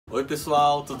Oi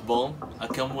pessoal, tudo bom?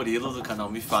 Aqui é o Murilo do canal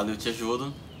Me Fala, eu te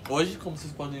ajudo. Hoje, como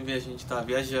vocês podem ver, a gente está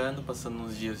viajando, passando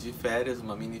uns dias de férias,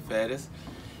 uma mini férias.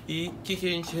 E o que a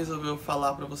gente resolveu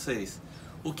falar para vocês?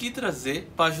 O que trazer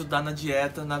para ajudar na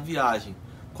dieta, na viagem?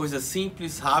 Coisas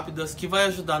simples, rápidas, que vai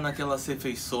ajudar naquelas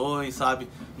refeições, sabe?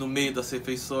 No meio das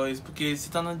refeições, porque se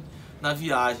está na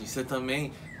viagem, você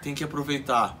também tem que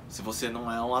aproveitar, se você não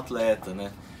é um atleta,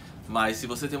 né? Mas se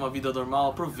você tem uma vida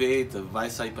normal, aproveita, vai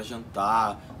sair para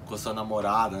jantar com a sua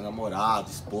namorada, namorado,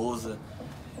 esposa.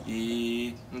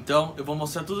 E então eu vou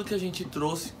mostrar tudo que a gente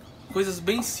trouxe, coisas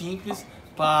bem simples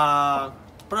para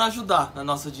ajudar na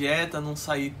nossa dieta, não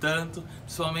sair tanto,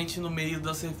 principalmente no meio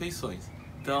das refeições.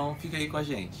 Então fica aí com a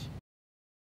gente.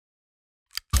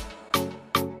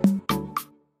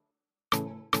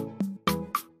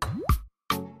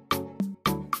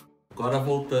 Agora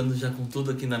voltando já com tudo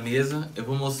aqui na mesa, eu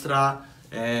vou mostrar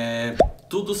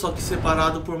tudo só que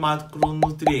separado por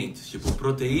macronutrientes, tipo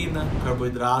proteína,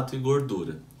 carboidrato e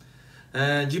gordura.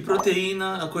 De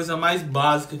proteína, a coisa mais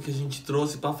básica que a gente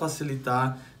trouxe para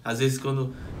facilitar, às vezes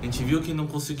quando a gente viu que não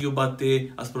conseguiu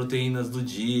bater as proteínas do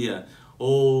dia,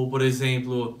 ou por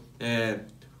exemplo,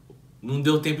 não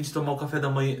deu tempo de tomar o café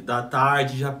da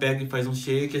tarde, já pega e faz um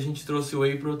shake, a gente trouxe o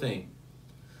whey protein.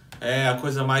 É a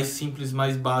coisa mais simples,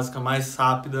 mais básica, mais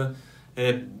rápida,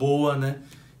 boa, né?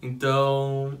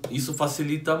 Então, isso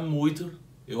facilita muito.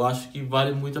 Eu acho que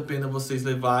vale muito a pena vocês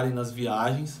levarem nas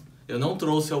viagens. Eu não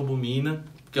trouxe albumina,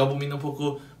 porque a albumina é um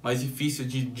pouco mais difícil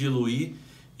de diluir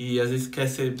e às vezes quer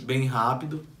ser bem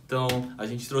rápido. Então, a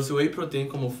gente trouxe o whey protein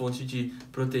como fonte de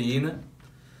proteína.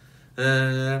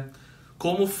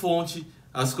 Como fonte,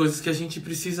 as coisas que a gente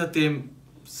precisa ter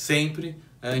sempre.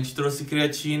 A gente trouxe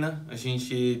creatina, a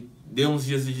gente deu uns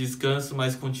dias de descanso,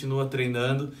 mas continua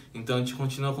treinando, então a gente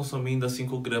continua consumindo as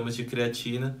 5 gramas de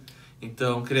creatina.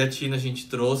 Então, creatina a gente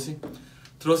trouxe.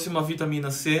 Trouxe uma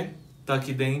vitamina C, tá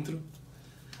aqui dentro.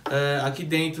 Aqui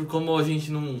dentro, como a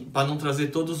gente para não trazer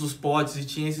todos os potes, e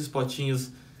tinha esses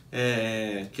potinhos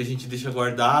que a gente deixa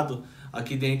guardado,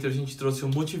 aqui dentro a gente trouxe o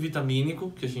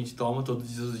multivitamínico, que a gente toma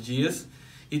todos os dias.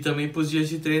 E também para os dias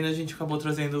de treino a gente acabou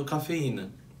trazendo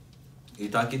cafeína. E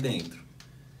tá aqui dentro.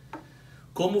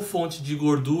 Como fonte de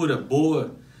gordura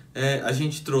boa, a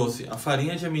gente trouxe a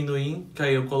farinha de amendoim, que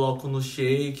aí eu coloco no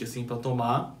shake, assim, para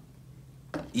tomar.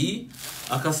 E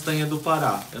a castanha do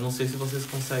Pará. Eu não sei se vocês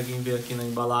conseguem ver aqui na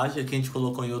embalagem. Aqui a gente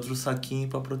colocou em outro saquinho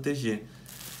para proteger.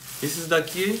 Esses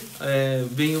daqui,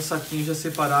 vem o saquinho já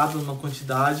separado, numa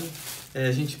quantidade.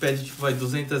 A gente pede, tipo,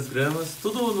 200 gramas.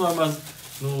 Tudo no armazém.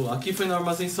 Aqui foi no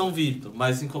Armazém São Vito,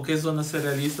 mas em qualquer zona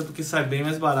cerealista, porque sai bem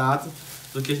mais barato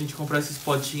do que a gente comprar esses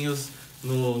potinhos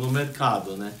no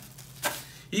mercado, né?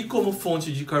 E como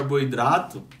fonte de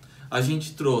carboidrato, a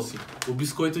gente trouxe o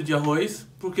biscoito de arroz,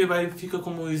 porque fica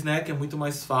como um snack, é muito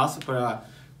mais fácil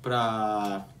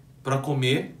para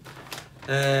comer.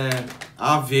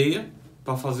 A aveia,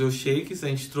 para fazer os shakes, a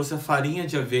gente trouxe a farinha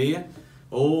de aveia,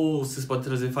 ou vocês podem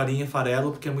trazer farinha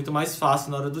farelo, porque é muito mais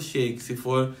fácil na hora do shake. Se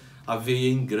for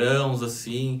aveia em grãos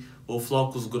assim, ou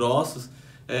flocos grossos,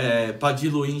 para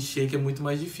diluir em shake é muito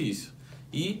mais difícil.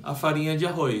 E a farinha de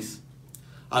arroz,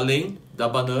 além da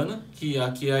banana, que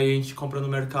aqui a gente compra no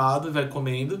mercado e vai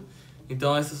comendo.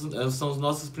 Então essas são as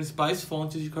nossas principais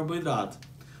fontes de carboidrato.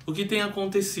 O que tem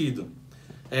acontecido?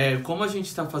 Como a gente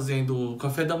está fazendo o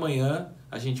café da manhã,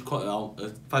 a gente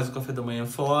faz o café da manhã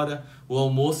fora, o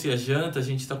almoço e a janta a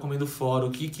gente está comendo fora,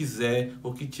 o que quiser,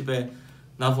 o que tiver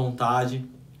na vontade.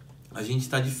 A gente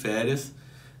está de férias.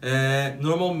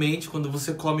 Normalmente, quando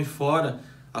você come fora,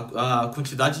 a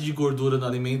quantidade de gordura no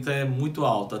alimento é muito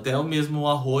alta. Até o mesmo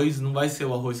arroz não vai ser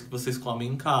o arroz que vocês comem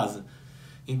em casa.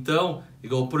 Então,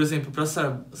 igual, por exemplo,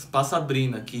 para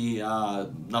Sabrina, que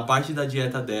na parte da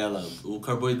dieta dela, o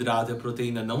carboidrato e a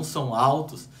proteína não são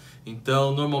altos,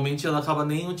 então normalmente ela acaba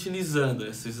nem utilizando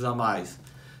esses a mais.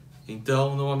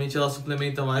 Então, normalmente ela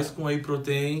suplementa mais com whey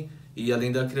protein e além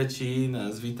da creatina,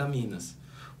 as vitaminas.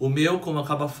 O meu, como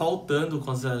acaba faltando com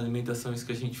as alimentações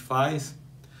que a gente faz,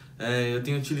 eu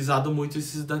tenho utilizado muito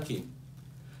esses daqui.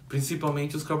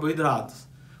 Principalmente os carboidratos.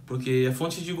 Porque a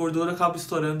fonte de gordura acaba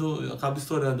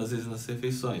estourando às vezes nas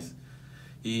refeições.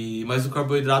 Mas o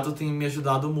carboidrato tem me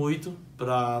ajudado muito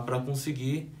para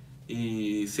conseguir.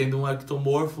 E sendo um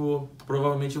ectomorfo,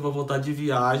 provavelmente eu vou voltar de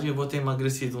viagem, eu vou ter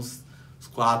emagrecido uns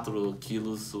 4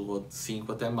 quilos ou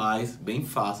 5 até mais, bem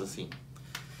fácil assim.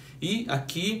 E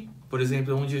aqui, por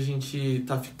exemplo, onde a gente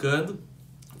tá ficando,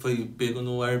 foi pego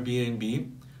no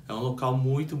Airbnb, é um local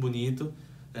muito bonito.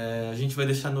 A gente vai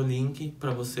deixar no link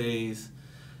para vocês,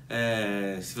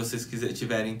 se vocês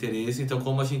tiverem interesse. Então,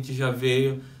 como a gente já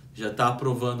veio, já tá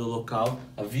aprovando o local,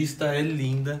 a vista é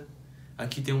linda.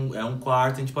 Aqui tem um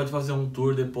quarto, a gente pode fazer um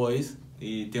tour depois.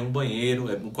 E tem um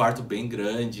banheiro, é um quarto bem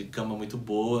grande, cama muito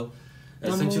boa.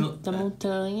 Da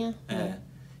montanha.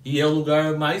 E é o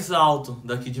lugar mais alto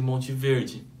daqui de Monte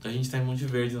Verde. A gente tá em Monte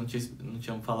Verde, não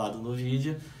tínhamos falado no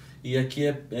vídeo. E aqui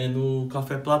é no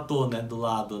Café Platô, né? Do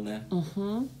lado, né?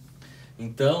 Uhum.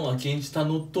 Então, aqui a gente tá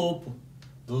no topo.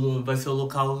 Vai ser o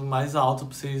local mais alto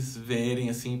pra vocês verem,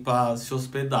 assim, pra se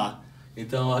hospedar.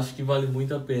 Então, eu acho que vale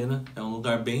muito a pena. É um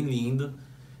lugar bem lindo.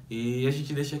 E a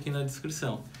gente deixa aqui na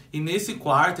descrição. E nesse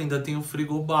quarto ainda tem o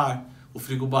frigobar. O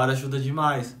frigobar ajuda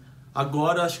demais.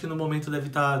 Agora, acho que no momento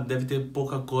deve ter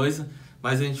pouca coisa.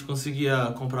 Mas a gente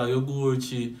conseguia comprar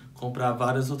iogurte, comprar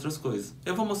várias outras coisas.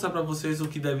 Eu vou mostrar pra vocês o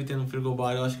que deve ter no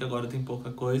frigobar. Eu acho que agora tem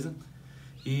pouca coisa.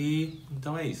 E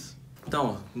então é isso.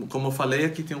 Então, como eu falei,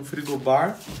 aqui tem um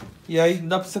frigobar. E aí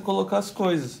dá pra você colocar as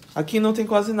coisas. Aqui não tem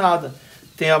quase nada.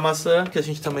 Tem a maçã, que a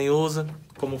gente também usa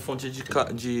como fonte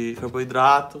de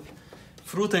carboidrato.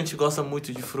 Fruta, a gente gosta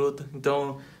muito de fruta.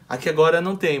 Então, aqui agora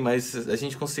não tem, mas a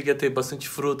gente conseguia ter bastante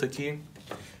fruta aqui.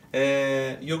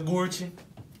 Iogurte,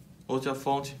 outra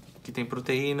fonte que tem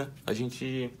proteína.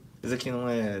 Esse aqui não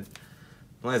é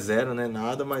zero, né?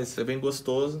 Nada, mas é bem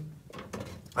gostoso.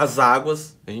 As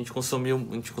águas, a gente consome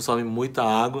muita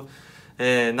água.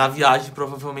 Na viagem,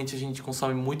 provavelmente, a gente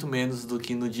consome muito menos do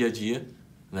que no dia a dia,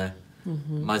 né?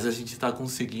 Uhum. Mas a gente está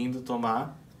conseguindo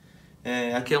tomar.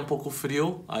 Aqui é um pouco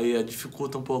frio, aí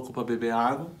dificulta um pouco para beber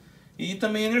água. E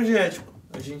também energético.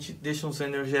 A gente deixa uns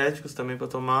energéticos também para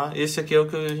tomar. Esse aqui é o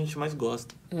que a gente mais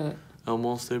gosta. É o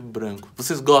Monster branco.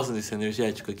 Vocês gostam desse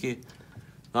energético aqui?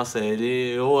 Nossa,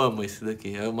 eu amo esse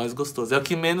daqui. É o mais gostoso. É o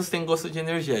que menos tem gosto de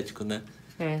energético, né?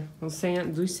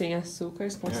 Dos sem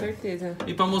açúcares, com certeza.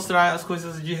 E para mostrar as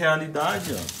coisas de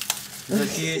realidade, ó. Isso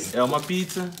aqui é uma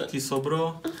pizza que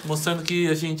sobrou, mostrando que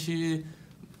a gente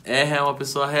é uma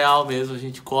pessoa real mesmo, a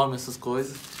gente come essas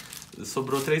coisas.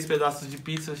 Sobrou 3 pedaços de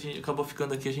pizza, a gente acabou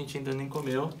ficando aqui, a gente ainda nem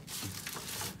comeu.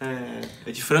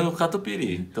 É de frango com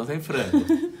catupiry, então tem frango.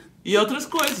 E outras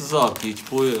coisas, ó, que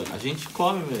tipo, a gente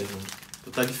come mesmo.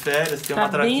 Tá de férias, tem uma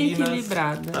traquinas. Bem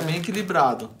equilibrado. Tá bem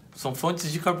equilibrado. São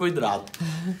fontes de carboidrato.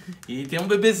 E tem um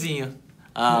bebezinho.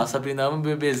 A Sabrina ama um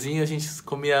bebezinho, a gente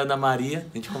comia Ana Maria.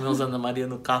 A gente comeu uns Ana Maria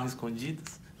no carro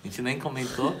escondidas. A gente nem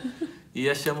comentou. E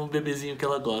achamos um bebezinho que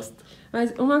ela gosta.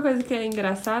 Mas uma coisa que é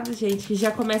engraçada, gente, que já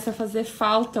começa a fazer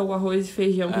falta o arroz e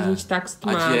feijão que a gente tá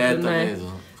acostumado, a dieta né?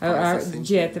 Mesmo. A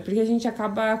dieta, porque a gente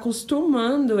acaba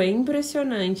acostumando, é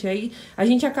impressionante. Aí a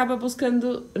gente acaba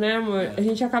buscando, né, amor? A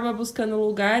gente acaba buscando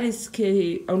lugares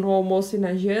que no almoço e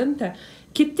na janta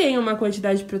que tem uma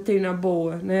quantidade de proteína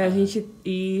boa, né?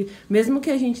 E mesmo que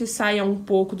a gente saia um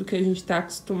pouco do que a gente tá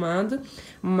acostumado,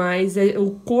 mas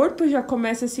o corpo já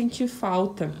começa a sentir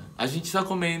falta. A gente tá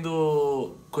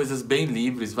comendo coisas bem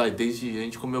livres, desde a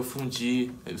gente comeu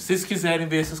fundi. Se vocês quiserem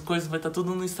ver essas coisas, vai estar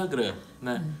tudo no Instagram,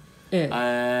 né?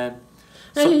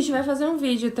 A gente vai fazer um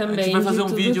vídeo também. A gente vai fazer um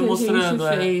vídeo mostrando,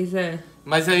 fez.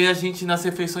 Mas aí a gente, nas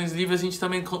refeições livres, a gente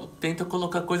também tenta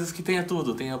colocar coisas que tenha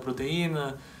tudo. Tem a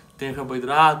proteína, tem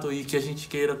carboidrato e que a gente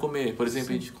queira comer. Por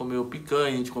exemplo, a gente comeu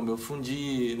picanha, a gente comeu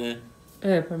fundi, né?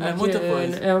 Muita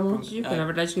coisa. É um monte de coisa. Na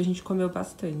verdade, que a gente comeu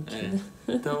bastante.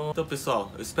 Então,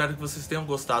 pessoal, eu espero que vocês tenham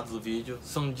gostado do vídeo.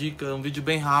 São dicas, um vídeo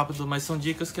bem rápido, mas são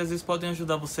dicas que às vezes podem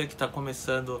ajudar você que está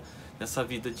começando nessa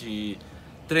vida de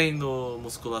treino,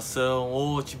 musculação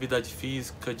ou atividade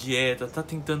física, dieta. Tá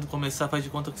tentando começar, faz de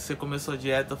conta que você começou a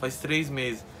dieta faz 3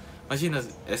 meses. Imagina,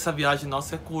 essa viagem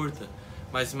nossa é curta,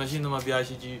 mas imagina uma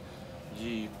viagem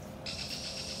de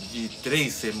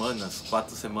 3 semanas,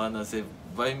 4 semanas,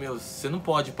 você não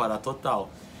pode parar total.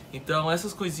 Então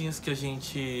essas coisinhas que a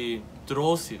gente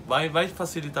trouxe vai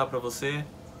facilitar para você.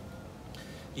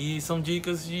 E são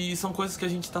dicas e são coisas que a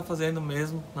gente está fazendo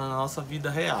mesmo na nossa vida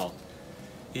real.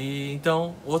 E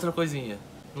então, outra coisinha,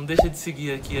 não deixa de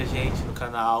seguir aqui a gente no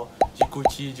canal, de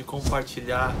curtir, de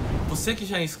compartilhar. Você que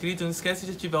já é inscrito, não esquece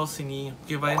de ativar o sininho,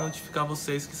 porque vai notificar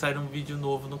vocês que sair um vídeo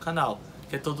novo no canal,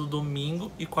 que é todo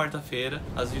domingo e quarta-feira,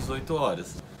 às 18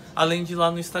 horas. Além de ir lá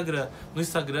no Instagram. No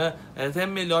Instagram é até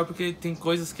melhor porque tem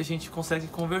coisas que a gente consegue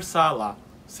conversar lá.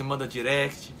 Você manda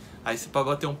direct, aí você para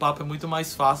bater um papo é muito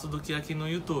mais fácil do que aqui no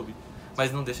YouTube.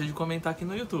 Mas não deixa de comentar aqui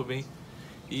no YouTube, hein?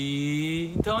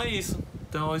 E então é isso.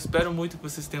 Então eu espero muito que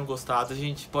vocês tenham gostado. A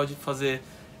gente pode fazer...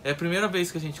 É a primeira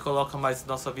vez que a gente coloca mais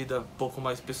nossa vida um pouco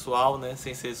mais pessoal, né?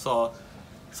 Sem ser só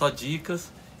dicas.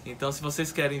 Então se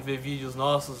vocês querem ver vídeos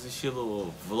nossos,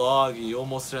 estilo vlog, ou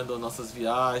mostrando nossas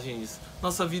viagens,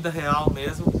 nossa vida real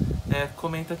mesmo,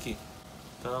 comenta aqui.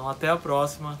 Então até a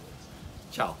próxima.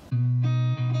 Tchau.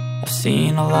 I've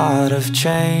seen a lot of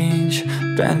change,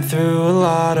 been through a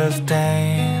lot of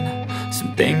pain.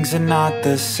 Some things are not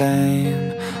the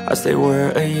same as they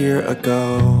were a year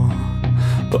ago,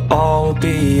 but all will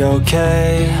be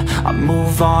okay. I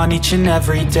move on each and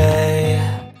every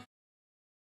day.